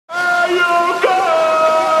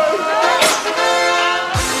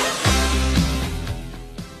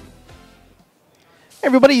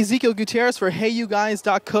everybody, Ezequiel Gutierrez for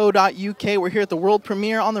HeyUGuys.co.uk. We're here at the world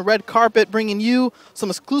premiere on the red carpet, bringing you some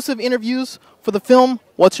exclusive interviews for the film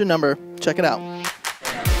What's Your Number? Check it out.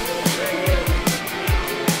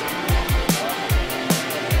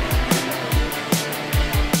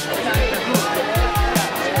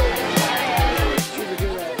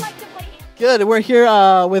 Good. We're here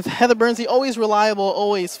with Heather Burns, the always reliable,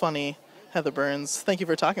 always funny Heather Burns. Thank you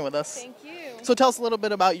for talking with us. Thank you. So tell us a little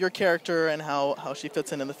bit about your character and how she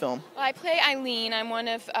fits in the film. Well, I play Eileen. I'm one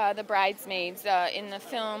of the bridesmaids. In the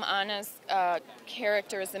film, Anna's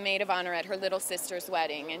character is the maid of honor at her little sister's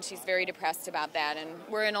wedding, and she's very depressed about that. And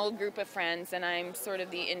we're an old group of friends, and I'm sort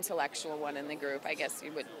of the intellectual one in the group. I guess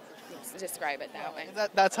you would describe it that way.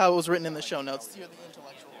 That's how it was written in the show notes. You're the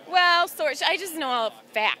intellectual. Well, I just know all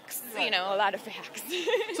facts, right. You know, a lot of facts.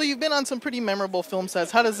 So you've been on some pretty memorable film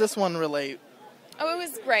sets. How does this one relate? Oh, it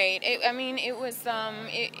was great.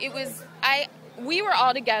 We were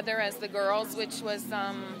all together as the girls, which was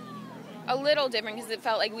a little different because it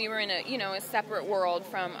felt like we were in a separate world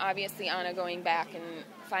from obviously Anna going back and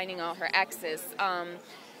finding all her exes.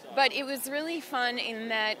 But it was really fun in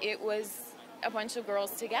that it was a bunch of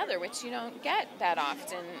girls together, which you don't get that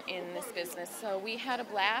often in this business. So we had a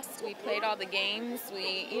blast. We played all the games.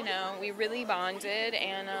 We really bonded,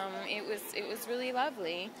 and it was really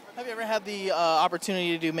lovely. Have you ever had the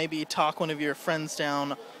opportunity to maybe talk one of your friends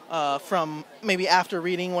down from maybe after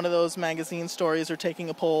reading one of those magazine stories or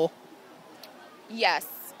taking a poll? Yes.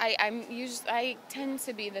 I tend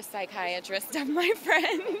to be the psychiatrist of my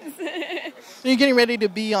friends. You're getting ready to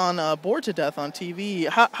be on Bored to Death on TV.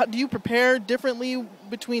 How do you prepare differently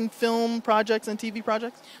between film projects and TV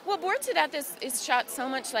projects? Well, Bored to Death is shot so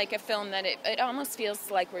much like a film that it almost feels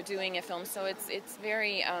like we're doing a film. So it's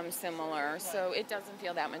very similar. So it doesn't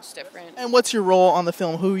feel that much different. And what's your role on the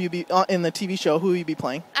film? Who will you be in the TV show? Who will you be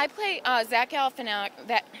playing? I play Zach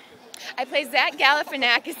Galifianakis. I play Zach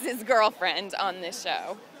Galifianakis' girlfriend on this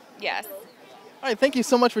show. Yes. All right, thank you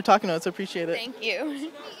so much for talking to us. I appreciate it. Thank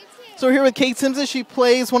you. So we're here with Kate Simpson. She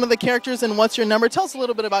plays one of the characters in What's Your Number? Tell us a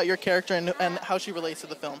little bit about your character and how she relates to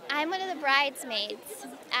the film. I'm one of the bridesmaids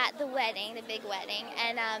at the wedding, the big wedding.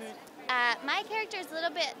 And my character is a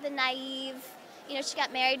little bit the naive. You know, she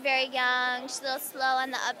got married very young. She's a little slow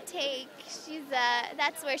on the uptake.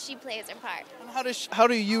 That's where she plays her part. How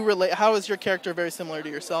do you relate? How is your character very similar to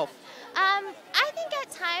yourself? I think at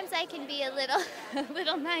times I can be a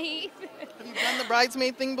little naive. Have you done the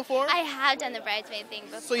bridesmaid thing before? I have done the bridesmaid thing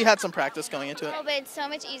before. So you had some practice going into it? Oh, but it's so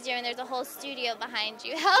much easier when there's a whole studio behind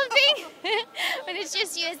you helping. When it's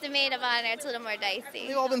just you as the maid of honor, it's a little more dicey.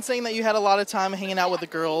 They've all been saying that you had a lot of time hanging out with the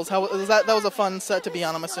girls. How was that? That was a fun set to be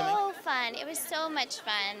on, I'm assuming. So fun. It was so much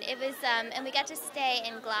fun. It was, and we got to stay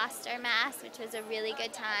in Gloucester, Mass, which was a really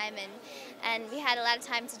good time, and we had a lot of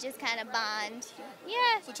time to just kind of bond.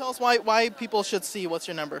 Yeah. So tell us why people should see What's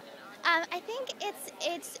Your Number? I think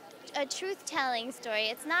it's a truth-telling story.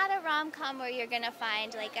 It's not a rom-com where you're going to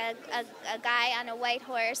find like a guy on a white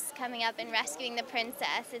horse coming up and rescuing the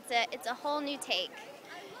princess. It's a whole new take.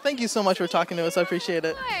 Thank you so much for talking to us. I appreciate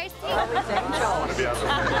it. Of course.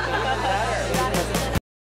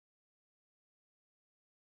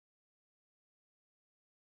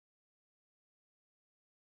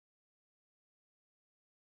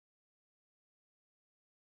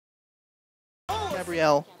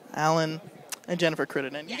 Gabrielle, Alan, and Jennifer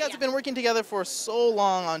Crittenden. You guys have been working together for so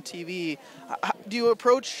long on TV. Do you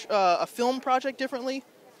approach a film project differently?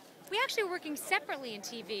 We actually were working separately in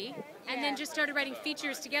TV and then just started writing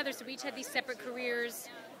features together, so we each had these separate careers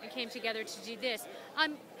and came together to do this.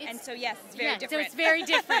 And so, yes, it's very different. So it's very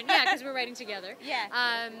different, yeah, because we're writing together.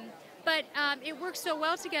 Yeah. But it worked so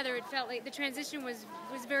well together, it felt like the transition was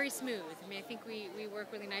very smooth. I mean, I think we work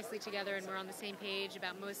really nicely together, and we're on the same page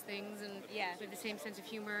about most things, and we have the same sense of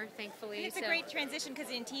humor, thankfully. It's a great transition, because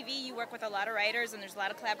in TV you work with a lot of writers, and there's a lot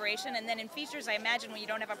of collaboration, and then in features, I imagine when you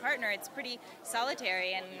don't have a partner, it's pretty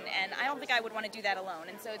solitary, and I don't think I would want to do that alone,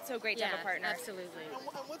 and so it's so great to have a partner. Absolutely.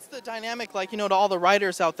 What's the dynamic like, to all the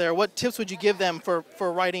writers out there? What tips would you give them for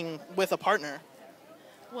writing with a partner?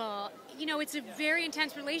 Well, it's a very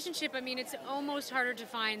intense relationship. I mean, it's almost harder to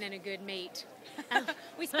find than a good mate.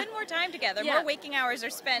 We spend more time together. More waking hours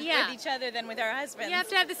are spent with each other than with our husbands. You have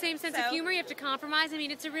to have the same sense of humor. You have to compromise. I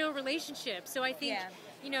mean, it's a real relationship. So I think,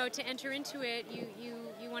 to enter into it,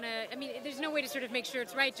 you want to, I mean, there's no way to sort of make sure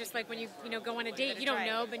it's right, just like when you go on a date. You don't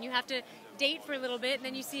know, but you have to date for a little bit, and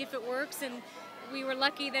then you see if it works, and we were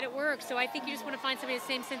lucky that it worked. So I think you just want to find somebody with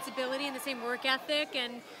the same sensibility and the same work ethic,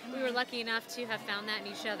 and we were lucky enough to have found that in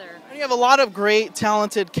each other. And you have a lot of great,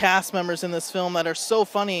 talented cast members in this film that are so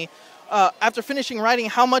funny. After finishing writing,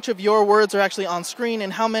 how much of your words are actually on screen,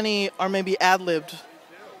 and how many are maybe ad-libbed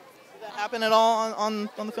happen at all on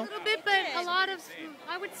the film? A little bit, but a lot of,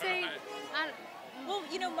 I would say, well,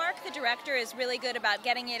 you know, Mark, the director, is really good about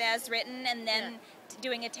getting it as written and then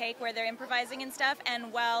doing a take where they're improvising and stuff.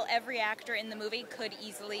 And while every actor in the movie could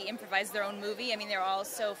easily improvise their own movie, I mean, they're all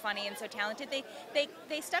so funny and so talented,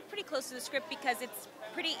 they stuck pretty close to the script because it's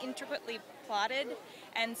pretty intricately plotted.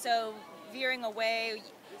 And so veering away,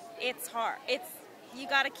 it's hard. You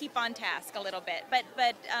got to keep on task a little bit. But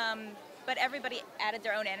everybody added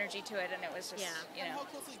their own energy to it, and it was just, you know. How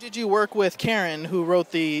closely did you work with Karen, who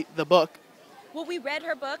wrote the book? Well, we read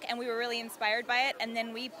her book, and we were really inspired by it, and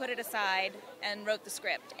then we put it aside and wrote the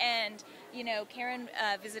script. And, you know, Karen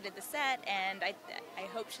visited the set, and I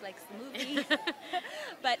hope she likes the movie.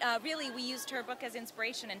 But really, we used her book as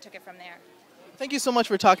inspiration and took it from there. Thank you so much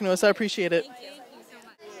for talking to us. I appreciate it. Thank you.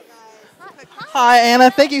 Hi, Anna.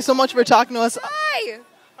 Thank you so much for talking to us. Hi.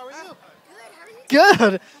 How are you?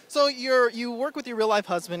 Good. So you work with your real life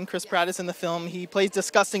husband, Chris Pratt, in the film. He plays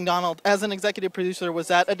Disgusting Donald. As an executive producer, was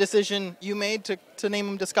that a decision you made to name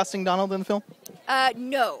him Disgusting Donald in the film?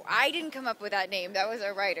 No, I didn't come up with that name. That was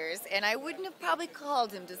our writers, and I wouldn't have probably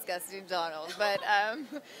called him Disgusting Donald. But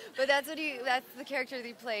that's the character that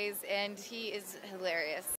he plays, and he is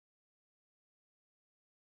hilarious.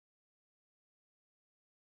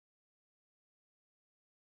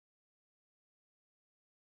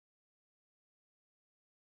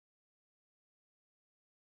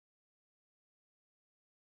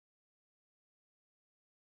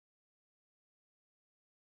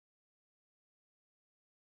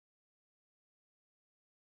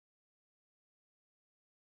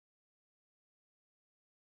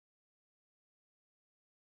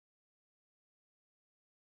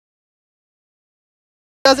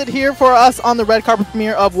 Does it here for us on the red carpet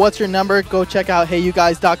premiere of What's Your Number. Go check out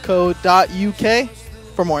HeyUGuys.co.uk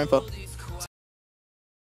for more info.